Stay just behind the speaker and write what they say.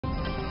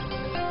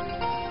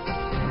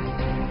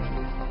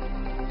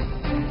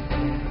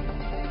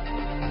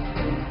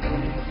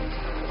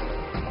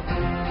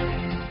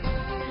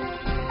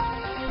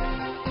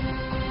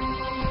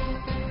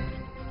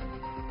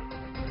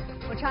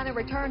China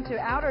returned to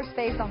outer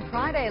space on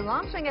Friday,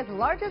 launching its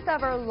largest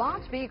ever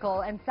launch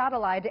vehicle and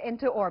satellite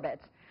into orbit.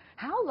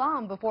 How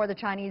long before the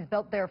Chinese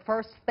built their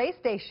first space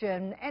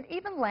station and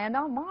even land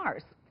on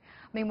Mars?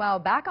 Meanwhile,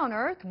 back on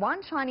Earth,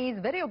 one Chinese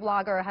video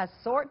blogger has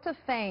soared to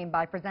fame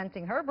by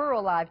presenting her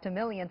rural life to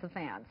millions of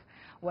fans.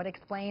 What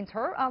explains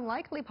her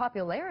unlikely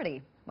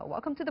popularity? Well,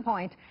 welcome to The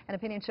Point, an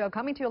opinion show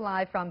coming to you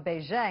live from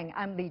Beijing.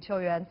 I'm Li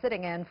Qiuyuan,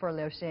 sitting in for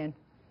Liu Xin.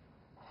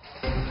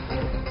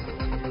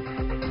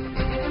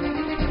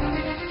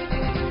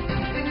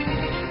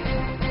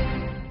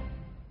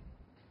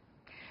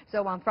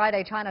 So on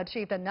Friday, China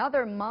achieved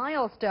another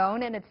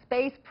milestone in its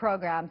space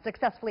program,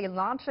 successfully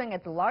launching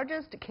its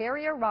largest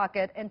carrier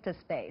rocket into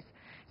space.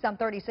 Some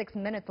 36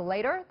 minutes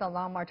later, the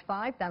Long March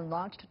 5 then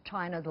launched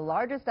China's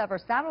largest ever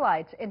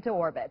satellite into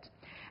orbit.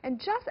 And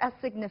just as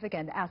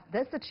significant as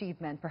this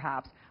achievement,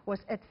 perhaps, was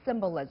its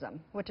symbolism,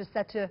 which is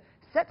set to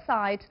set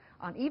sights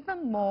on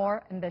even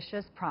more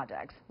ambitious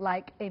projects,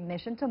 like a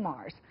mission to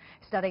Mars,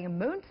 studying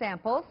moon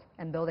samples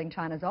and building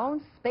China's own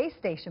space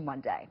station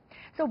one day.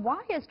 So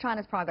why is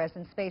China's progress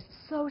in space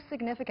so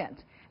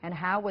significant? And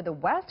how would the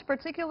West,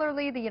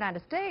 particularly the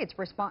United States,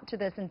 respond to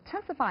this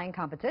intensifying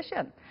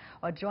competition?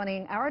 Well,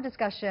 joining our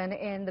discussion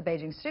in the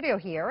Beijing studio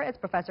here is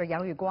Professor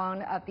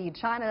Yuguang of the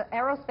China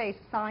Aerospace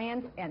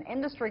Science and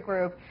Industry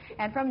Group,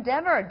 and from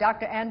Denver,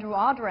 Dr. Andrew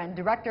Aldrin,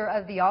 director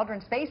of the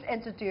Aldrin Space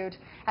Institute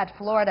at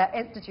Florida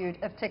Institute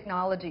of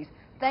Technologies.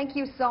 Thank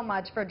you so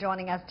much for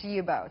joining us, to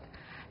you both.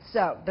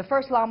 So, the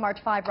first Long March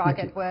 5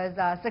 rocket was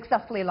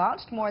successfully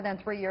launched more than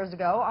 3 years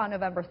ago on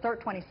November 3rd,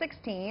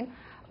 2016.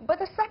 But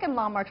the second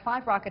Long March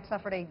 5 rocket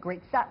suffered a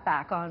great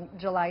setback on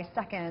July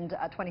 2nd,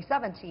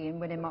 2017,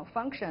 when it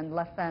malfunctioned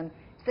less than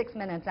 6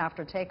 minutes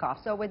after takeoff.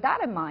 So with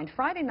that in mind,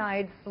 Friday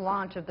night's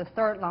launch of the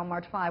third Long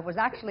March 5 was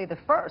actually the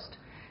first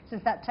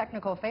since that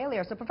technical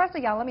failure. So Professor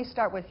Yang, let me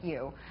start with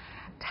you.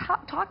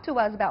 Talk to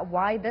us about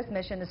why this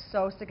mission is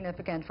so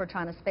significant for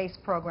China's space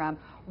program.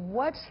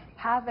 What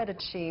have it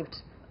achieved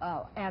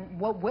and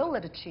what will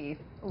it achieve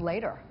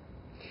later?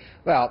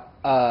 Well,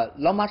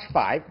 Long March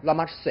 5, Long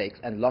March 6,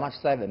 and Long March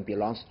 7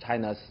 belongs to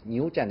China's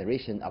new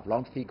generation of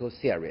launch vehicle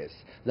series.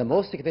 The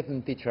most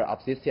significant feature of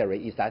this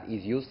series is that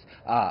it uses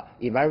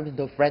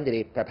environmental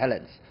friendly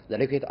propellants, the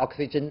liquid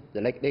oxygen,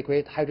 the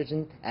liquid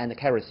hydrogen, and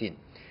kerosene.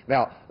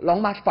 Well,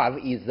 Long March 5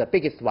 is the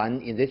biggest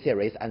one in this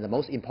series and the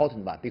most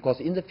important one, because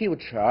in the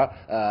future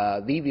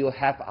we will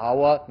have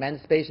our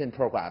manned station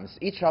programs.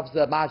 Each of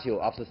the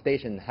modules of the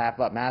station have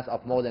a mass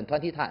of more than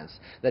 20 tons.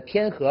 The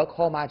Tianhe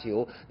core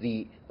module,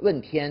 the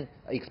Wentian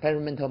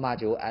experimental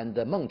module, and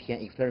the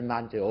Mengtian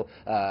experimental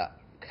module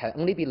can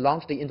only be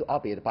launched into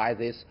orbit by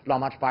this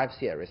Long March 5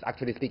 series.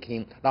 Actually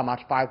speaking, Long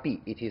March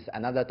 5B, it is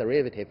another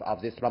derivative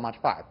of this Long March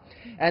 5.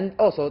 And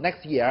also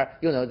next year,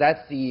 you know,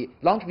 that's the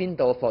launch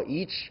window for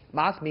each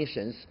Mars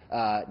missions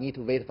need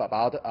to wait for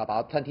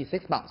about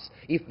 26 months.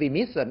 If we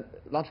miss the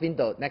launch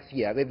window next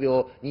year, we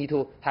will need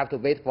to have to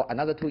wait for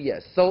another 2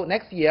 years. So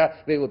next year,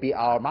 we will be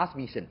our Mars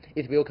mission.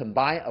 It will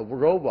combine a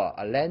rover,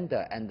 a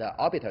lander, and an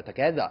orbiter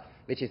together,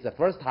 which is the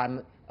first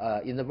time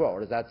in the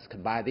world that's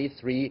combined these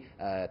three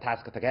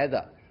tasks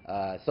together.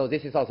 So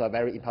this is also a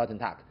very important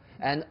task.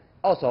 And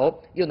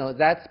also, you know,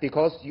 that's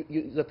because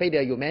the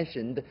failure you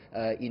mentioned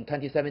in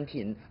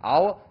 2017,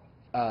 our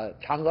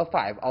Chang'e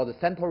 5, or the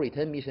sample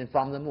return mission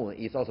from the moon,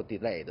 is also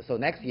delayed. So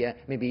next year,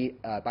 maybe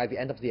by the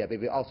end of the year, we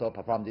will also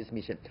perform this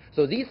mission.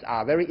 So these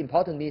are very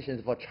important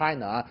missions for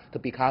China to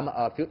become,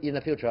 in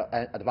the future,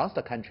 an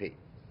advanced country.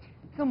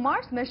 So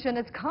Mars mission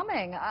is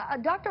coming.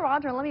 Dr.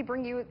 Aldrin, let me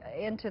bring you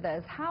into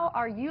this. How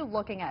are you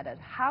looking at it?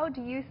 How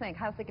do you think,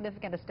 how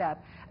significant a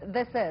step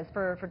this is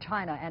for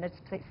China and its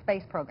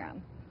space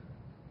program?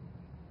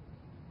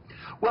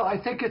 Well,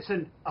 I think it's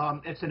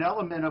an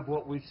element of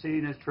what we've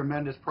seen as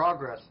tremendous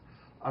progress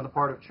on the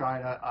part of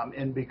China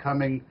in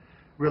becoming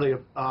really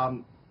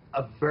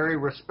a very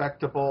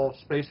respectable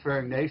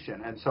spacefaring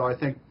nation. And so I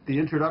think the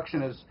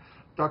introduction, as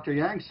Dr.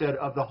 Yang said,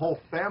 of the whole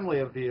family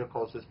of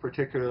vehicles is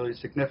particularly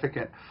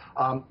significant.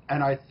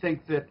 And I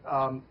think that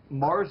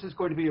Mars is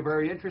going to be a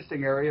very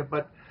interesting area,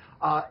 but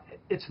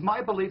it's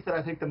my belief that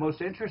I think the most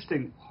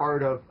interesting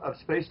part of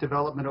space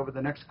development over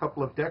the next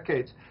couple of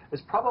decades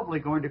is probably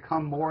going to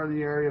come more in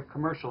the area of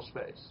commercial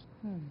space.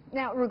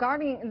 Now,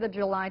 regarding the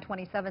July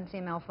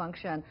 2017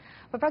 malfunction,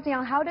 Professor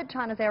Yang, how did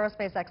China's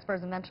aerospace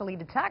experts eventually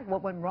detect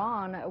what went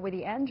wrong with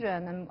the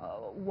engine, and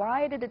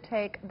why did it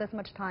take this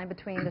much time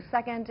between the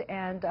second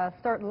and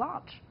third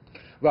launch?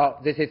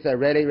 Well, this is a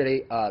really,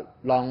 really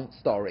long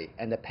story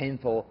and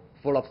painful,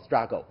 full of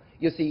struggle.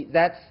 You see,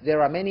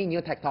 there are many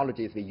new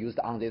technologies we used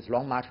on this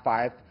Long March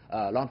 5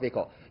 launch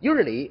vehicle.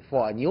 Usually,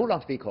 for a new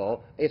launch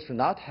vehicle, it should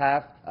not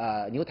have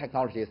new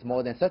technologies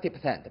more than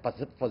 30%. But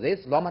for this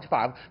Long March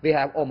 5, we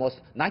have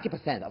almost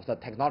 90% of the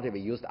technology we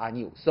used are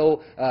new.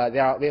 So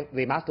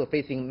we must be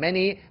facing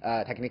many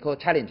technical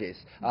challenges.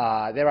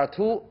 There are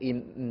two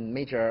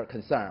major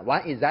concerns.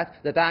 One is that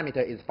the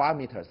diameter is 5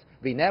 meters.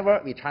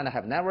 China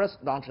have never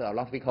launched a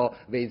launch vehicle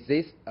with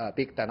this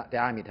big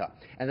diameter.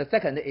 And the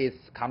second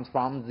comes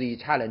from the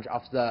challenge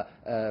of the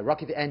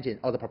rocket engine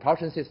or the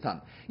propulsion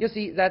system. You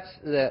see that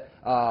the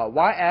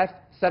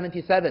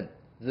YF-77,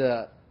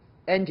 the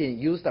engine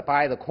used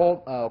by the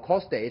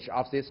core stage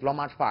of this Long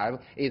March 5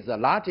 is the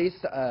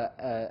largest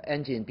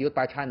engine built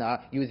by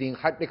China using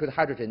liquid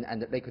hydrogen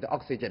and liquid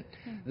oxygen.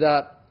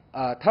 The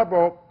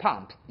turbo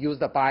pump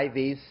used by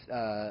this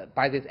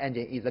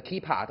engine is a key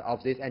part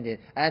of this engine,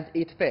 and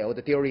it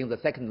failed during the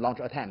second launch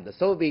attempt.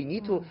 So we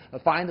need to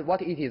find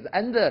what it is.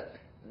 And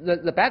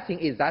the bad thing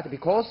is that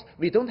because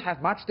we don't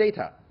have much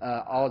data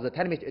or the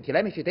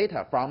telemetry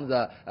data from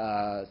the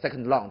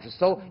second launch,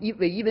 so if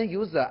we even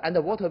use the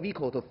underwater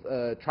vehicle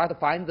to try to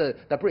find the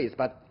debris,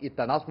 but it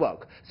does not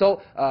work. So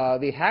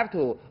we have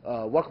to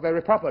work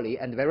very properly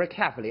and very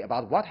carefully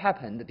about what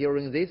happened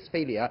during this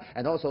failure,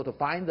 and also to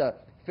find the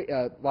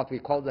what we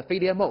call the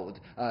failure mode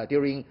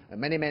during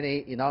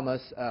many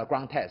enormous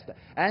ground tests.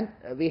 And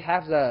we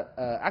have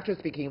actually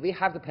speaking, we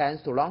have the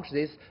plans to launch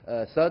this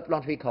third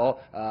launch vehicle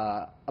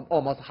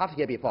almost half a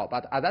year before.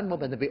 But at that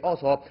moment, we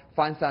also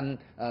find some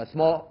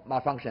small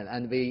malfunction,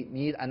 and we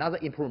need another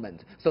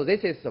improvement. So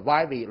this is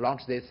why we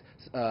launched this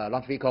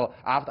launch vehicle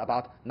after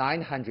about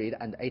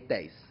 908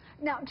 days.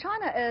 Now,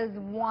 China is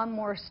one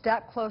more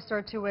step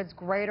closer to its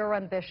greater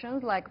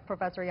ambitions, like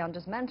Professor Yang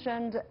just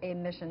mentioned, a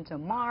mission to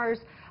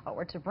Mars,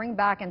 or to bring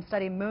back and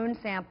study moon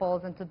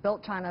samples and to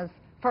build China's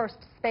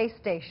first space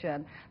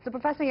station. So,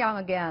 Professor Yang,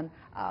 again,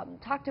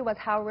 talk to us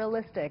how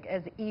realistic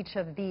is each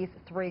of these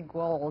three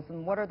goals,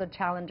 and what are the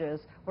challenges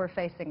we're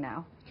facing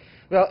now?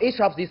 Well, each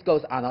of these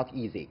goals are not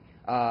easy.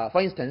 For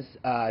instance,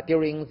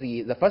 during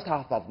the first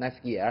half of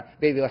next year,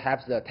 we will have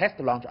the test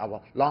launch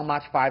of Long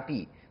March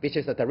 5B, which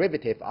is a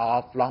derivative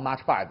of Long March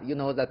 5. You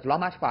know that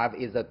Long March 5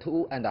 is a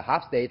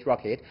 2.5 stage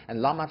rocket,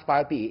 and Long March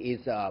 5B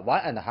is a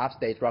 1.5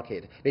 stage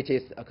rocket, which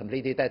is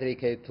completely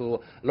dedicated to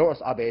low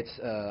Earth orbit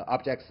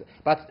objects.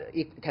 But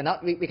we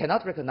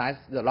cannot recognize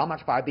the Long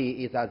March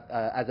 5B is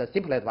as a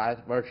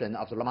simplified version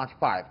of the Long March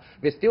 5.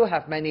 We still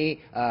have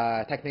many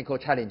technical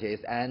challenges,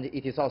 and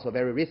it is also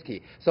very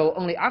risky. So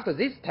only after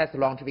this test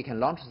launch we can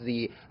launch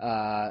the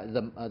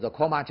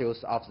core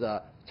modules of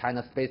the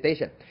China space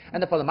station.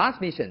 And for the Mars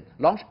mission,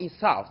 the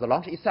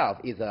launch itself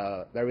is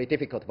a very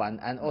difficult one.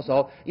 And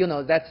also, you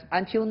know that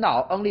until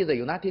now, only the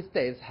United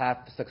States have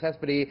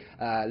successfully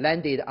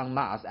landed on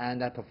Mars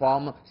and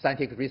performed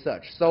scientific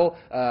research. So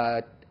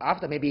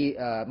after maybe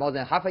more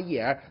than half a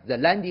year, the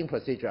landing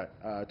procedure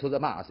to the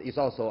Mars is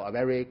also a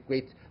very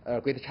great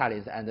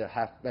challenge and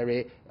have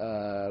very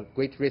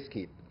great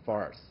risky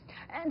for us.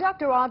 And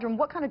Dr. Aldrin,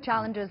 what kind of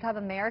challenges have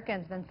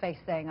Americans been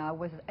facing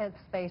with its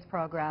space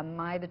program?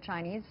 Might the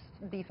Chinese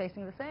be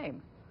facing the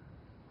same?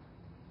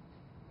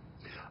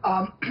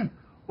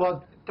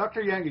 Well,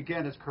 Dr. Yang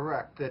again is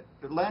correct that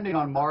landing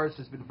on Mars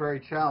has been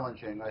very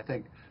challenging. I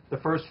think the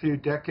first few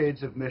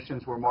decades of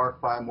missions were marked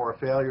by more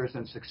failures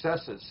than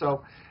successes.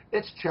 So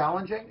it's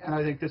challenging, and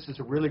I think this is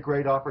a really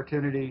great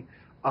opportunity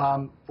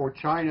for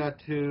China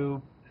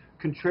to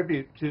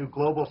contribute to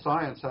global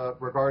science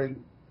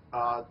regarding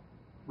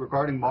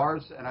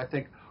Mars. And I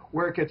think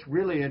where it gets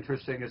really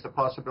interesting is the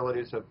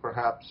possibilities of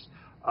perhaps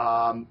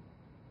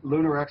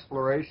lunar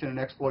exploration and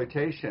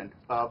exploitation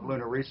of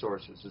lunar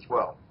resources as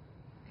well.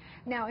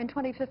 Now, in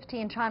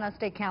 2015, China's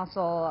State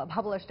Council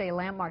published a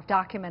landmark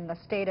document that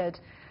stated,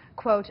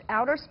 quote,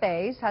 outer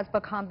space has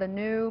become the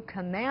new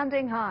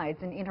commanding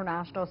heights in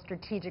international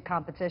strategic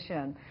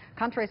competition.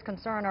 Countries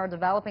concerned are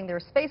developing their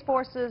space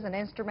forces and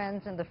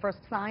instruments, and the first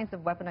signs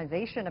of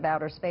weaponization of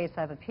outer space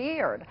have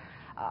appeared.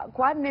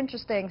 Quite an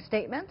interesting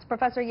statement.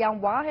 Professor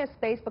Yang, why has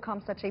space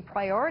become such a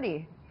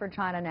priority for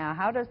China now?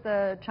 How does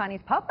the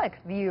Chinese public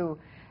view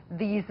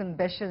these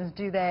ambitions?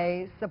 Do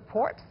they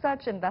support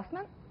such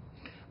investment?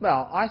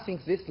 Well, I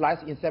think this lies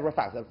in several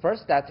factors.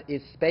 First, that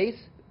is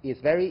space is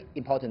very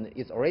important.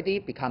 It's already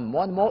become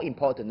more and more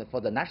important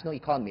for the national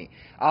economy.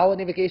 Our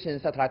navigation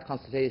satellite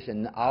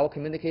constellation, our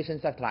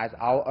communication satellites,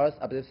 our Earth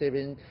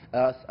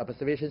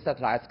observation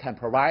satellites can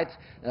provide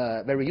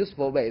very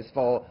useful ways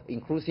for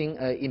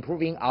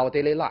improving our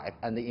daily life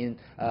and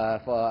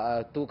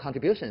do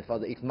contributions for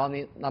the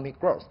economic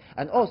growth.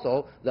 And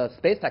also, the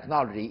space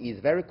technology is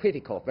very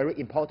critical, very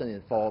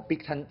important for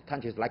big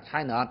countries like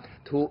China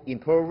to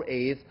improve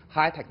its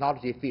high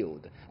technology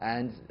field.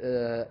 And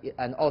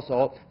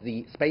also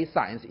the space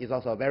science is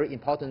also a very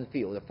important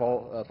field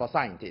for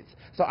scientists.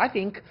 So I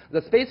think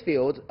the space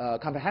field,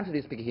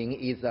 comprehensively speaking,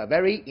 is a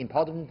very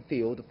important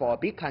field for a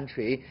big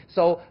country.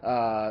 So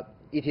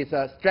it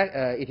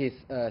is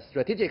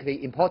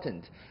strategically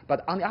important.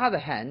 But on the other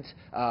hand,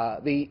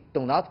 we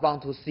do not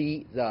want to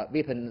see the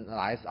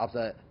weaponized of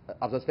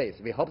the space.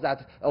 We hope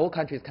that all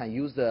countries can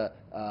use the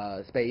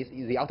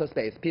outer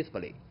space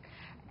peacefully.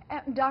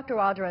 Dr.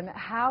 Aldrin,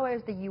 how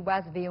is the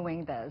U.S.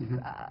 viewing this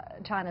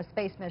China's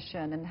space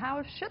mission, and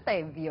how should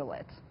they view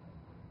it?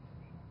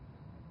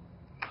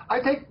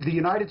 I think the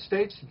United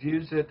States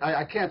views it,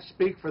 I can't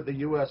speak for the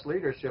U.S.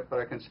 leadership, but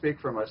I can speak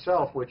for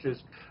myself, which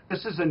is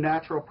this is a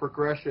natural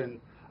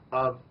progression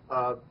of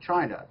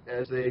China.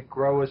 As they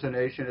grow as a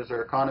nation, as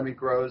their economy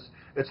grows,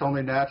 it's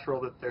only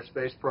natural that their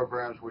space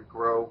programs would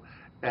grow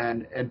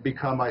and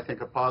become, I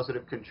think, a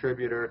positive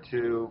contributor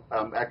to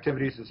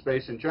activities in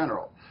space in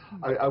general.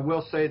 I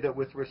will say that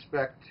with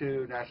respect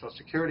to national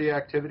security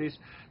activities,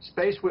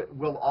 space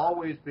will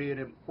always be an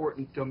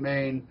important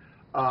domain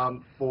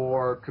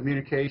for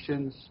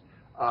communications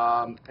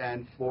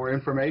and for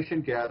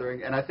information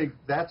gathering, and I think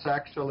that's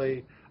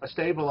actually a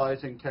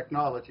stabilizing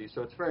technology.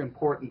 So it's very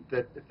important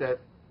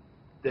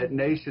that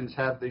nations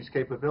have these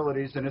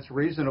capabilities, and it's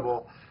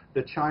reasonable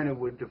that China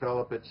would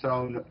develop its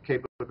own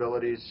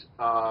capabilities,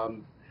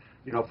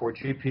 you know, for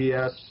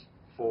GPS,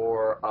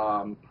 for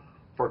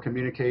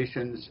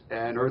communications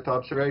and Earth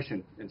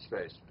observation in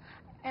space.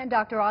 And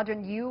Dr.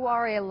 Aldrin, you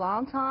are a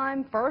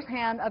longtime,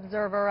 first-hand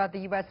observer of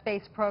the U.S.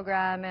 space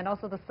program and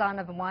also the son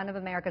of one of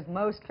America's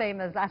most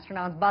famous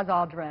astronauts, Buzz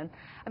Aldrin.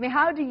 I mean,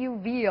 how do you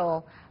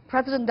view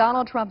President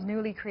Donald Trump's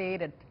newly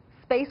created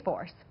Space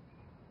Force?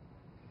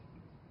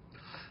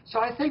 So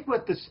I think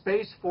what the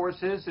Space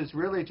Force is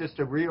really just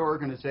a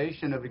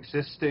reorganization of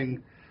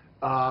existing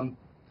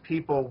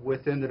people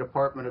within the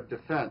Department of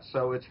Defense.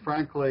 So it's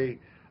frankly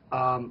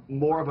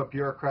more of a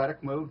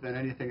bureaucratic move than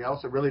anything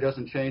else. It really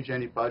doesn't change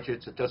any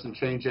budgets. It doesn't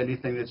change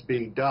anything that's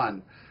being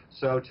done.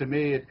 So to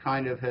me, it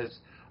kind of has,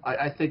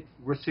 I think,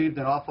 received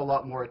an awful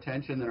lot more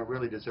attention than it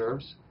really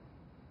deserves.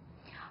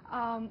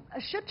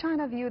 Should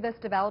China view this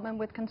development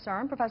with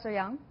concern, Professor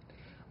Yang?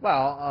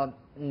 Well,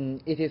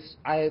 it is,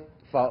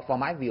 for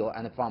my view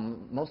and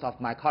from most of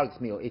my colleagues'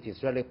 view, it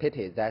is really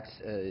pity that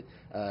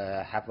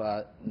have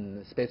a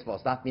Space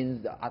Force. That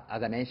means,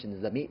 as I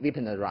mentioned, the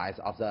weaponized rise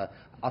of the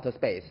outer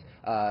space.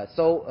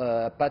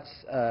 But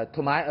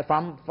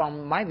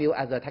from my view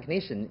as a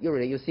technician,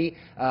 usually you see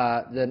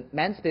the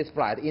manned space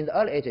flight. In the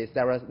early ages,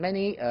 there were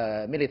many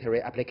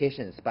military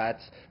applications, but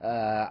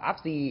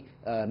after the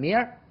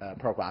Mir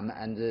program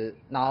and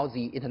now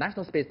the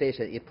International Space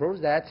Station, it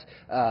proves that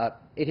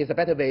it is a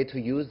better way to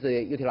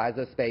utilize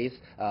the space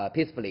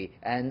peacefully,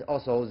 and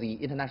also the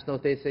International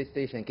Space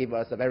Station gave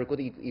us a very good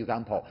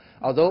example.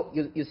 Although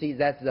you see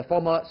that the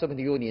former Soviet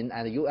Union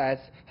and the U.S.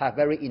 have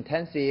very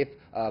intensive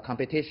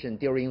competition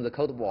during the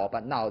Cold War,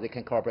 but now they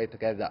can cooperate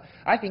together.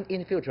 I think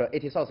in the future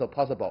it is also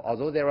possible,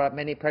 although there are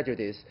many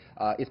prejudices,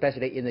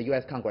 especially in the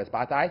U.S. Congress,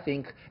 but I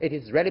think it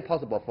is really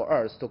possible for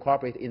us to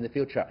cooperate in the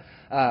future.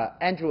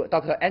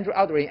 Dr. Andrew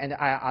Aldrin and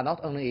I are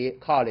not only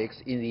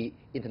colleagues in the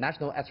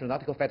International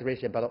Astronautical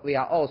Federation, but we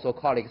are also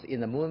colleagues in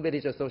the Moon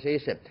Village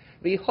Association.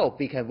 We hope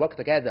we can work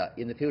together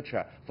in the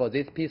future for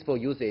this peaceful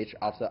usage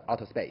of the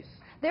outer space.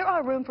 There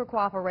are room for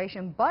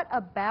cooperation, but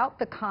about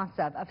the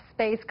concept of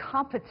space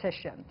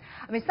competition.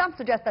 I mean, some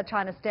suggest that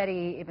China's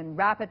steady, even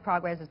rapid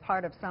progress is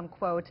part of some,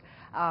 quote,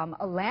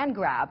 a land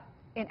grab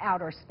in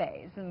outer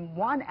space, and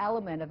one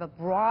element of a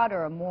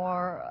broader,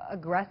 more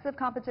aggressive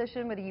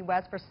competition with the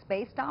U.S. for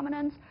space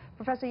dominance.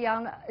 Professor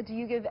Yang, do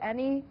you give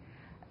any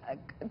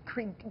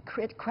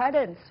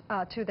credence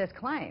to this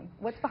claim?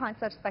 What's behind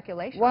such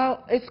speculation?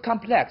 Well, it's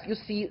complex. You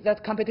see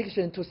that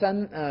competition to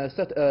some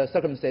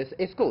circumstances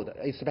is good,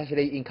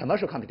 especially in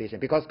commercial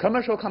competition, because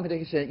commercial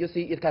competition, you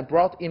see, it can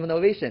bring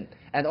innovation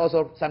and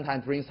also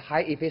sometimes brings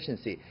high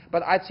efficiency.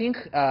 But I think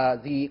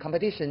the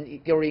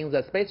competition during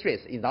the space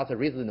race is not a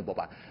reasonable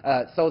one.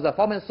 So the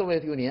former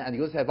Soviet Union and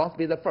USA want to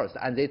be the first,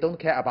 and they don't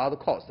care about the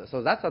cost.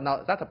 So that's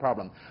a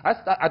problem.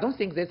 I don't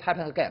think this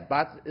happens again.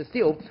 But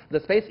still,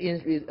 the space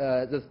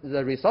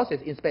the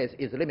resources in space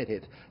is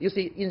limited. You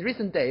see, in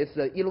recent days,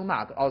 Elon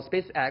Musk of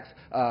SpaceX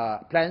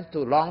plans to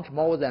launch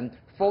more than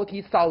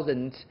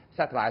 40,000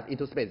 satellites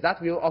into space.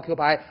 That will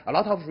occupy a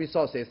lot of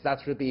resources that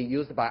should be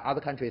used by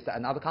other countries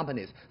and other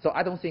companies. So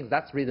I don't think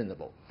that's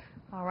reasonable.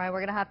 All right, we're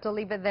going to have to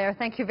leave it there.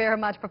 Thank you very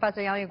much,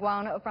 Professor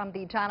Yuguang from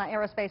the China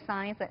Aerospace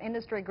Science and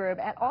Industry Group,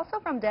 and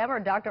also from Denver,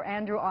 Dr.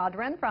 Andrew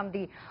Aldrin from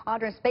the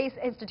Aldrin Space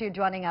Institute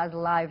joining us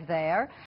live there.